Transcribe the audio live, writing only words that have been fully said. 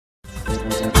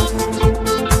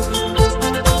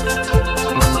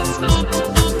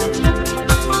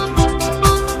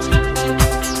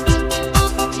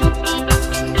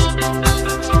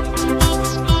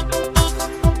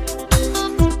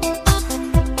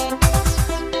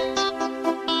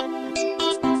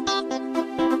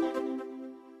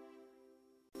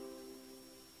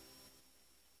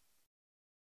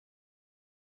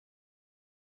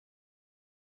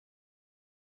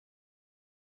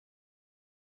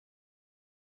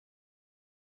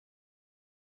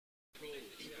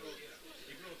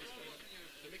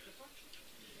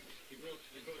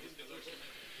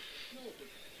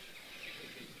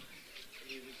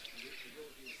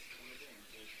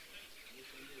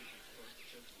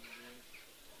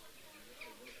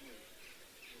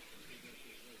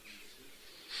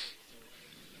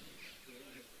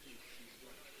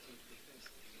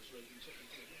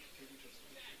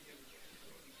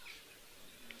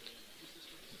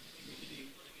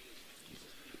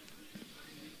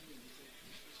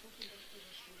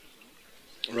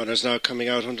Runners now coming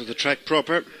out onto the track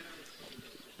proper.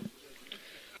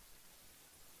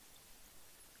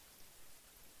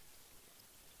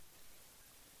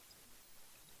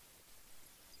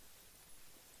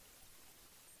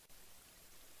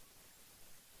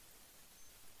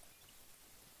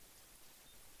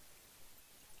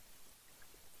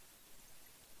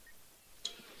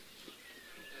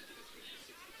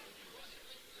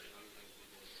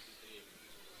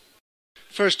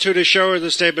 First two to show are the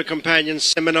stable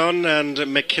companions Simonon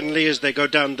and McKinley as they go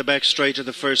down the back straight of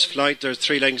the first flight. They're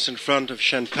 3 lengths in front of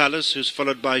Shan Palace, who's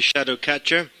followed by Shadow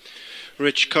Catcher.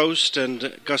 Rich Coast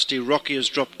and Gusty Rocky has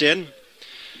dropped in.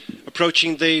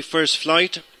 Approaching the first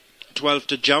flight, 12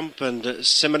 to jump, and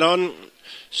Simonon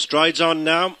strides on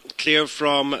now, clear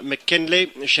from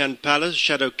McKinley, Shan Palace,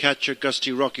 Shadow Catcher,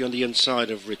 Gusty Rocky on the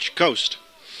inside of Rich Coast.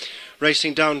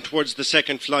 Racing down towards the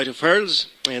second flight of hurls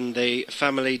in the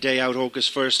Family Day Out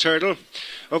August 1st hurdle.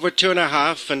 Over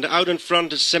 2.5, and out in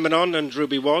front is Simonon and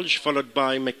Ruby Walsh, followed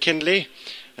by McKinley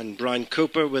and Brian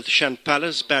Cooper with Shan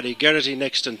Palace. Barry Geraghty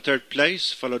next in third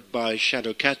place, followed by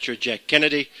Shadow Catcher Jack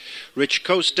Kennedy, Rich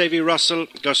Coast Davy Russell,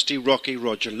 Gusty Rocky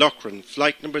Roger Loughran.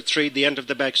 Flight number 3, the end of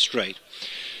the back straight.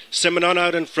 Simonon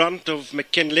out in front of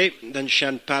McKinley, then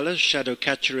Shan Palace, Shadow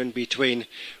Catcher in between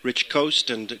Rich Coast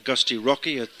and Gusty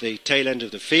Rocky at the tail end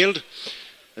of the field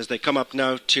as they come up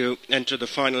now to enter the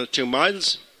final 2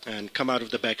 miles and come out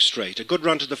of the back straight. A good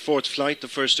run to the fourth flight, the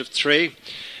first of 3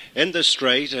 in the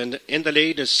straight, and in the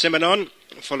lead is Simonon,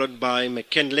 followed by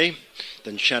McKinley,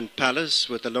 then Shan Palace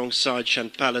with alongside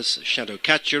Shan Palace, Shadow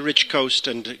Catcher, Rich Coast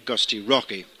and Gusty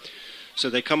Rocky. So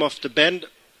they come off the bend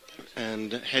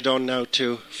and head on now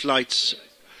to flights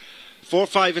 4,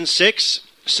 5 and 6.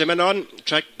 Simonon,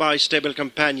 tracked by stable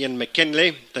companion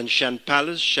McKinley, then Shan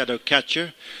Palace, Shadow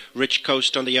Catcher, Rich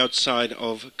Coast on the outside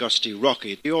of Gusty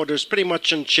Rocky. The order is pretty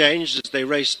much unchanged as they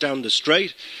race down the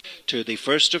straight to the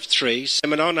first of 3.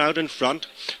 Simonon out in front,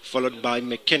 followed by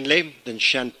McKinley, then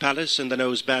Shan Palace and the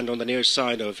noseband on the near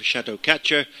side of Shadow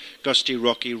Catcher, Gusty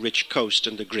Rocky, Rich Coast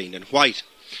and the green and white.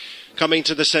 Coming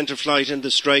to the centre flight in the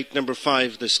straight, number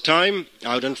 5 this time.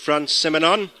 Out in front,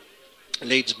 Simonon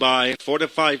leads by 4 to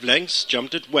 5 lengths,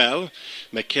 jumped it well.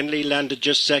 McKinley landed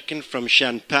just second from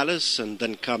Shan Palace, and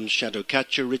then comes Shadow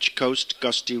Catcher, Rich Coast,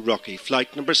 Gusty Rocky.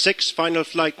 Flight number 6, final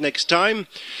flight next time,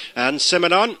 and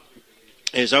Simonon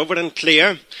is over and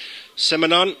clear.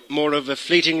 Simonon, more of a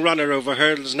fleeting runner over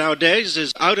hurdles nowadays,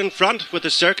 is out in front with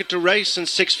a circuit to race and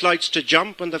 6 flights to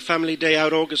jump on the Family Day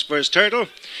Out August 1st hurdle.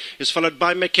 Is followed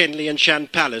by McKinley and Shan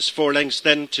Palace, 4 lengths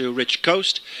then to Rich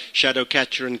Coast, Shadow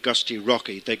Catcher and Gusty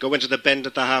Rocky. They go into the bend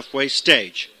at the halfway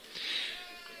stage.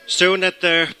 Soon at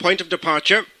their point of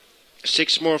departure,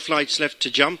 6 more flights left to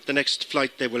jump. The next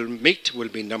flight they will meet will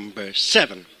be number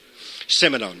 7.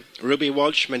 Simonon. Ruby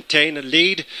Walsh maintain a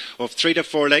lead of 3 to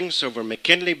 4 lengths over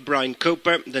McKinley, Brian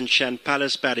Cooper, then Shan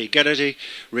Palace, Barry Geraghty,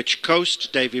 Rich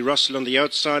Coast, Davy Russell on the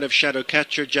outside of Shadow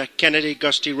Catcher, Jack Kennedy,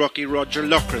 Gusty Rocky, Roger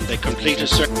Loughran. They complete a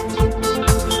circuit.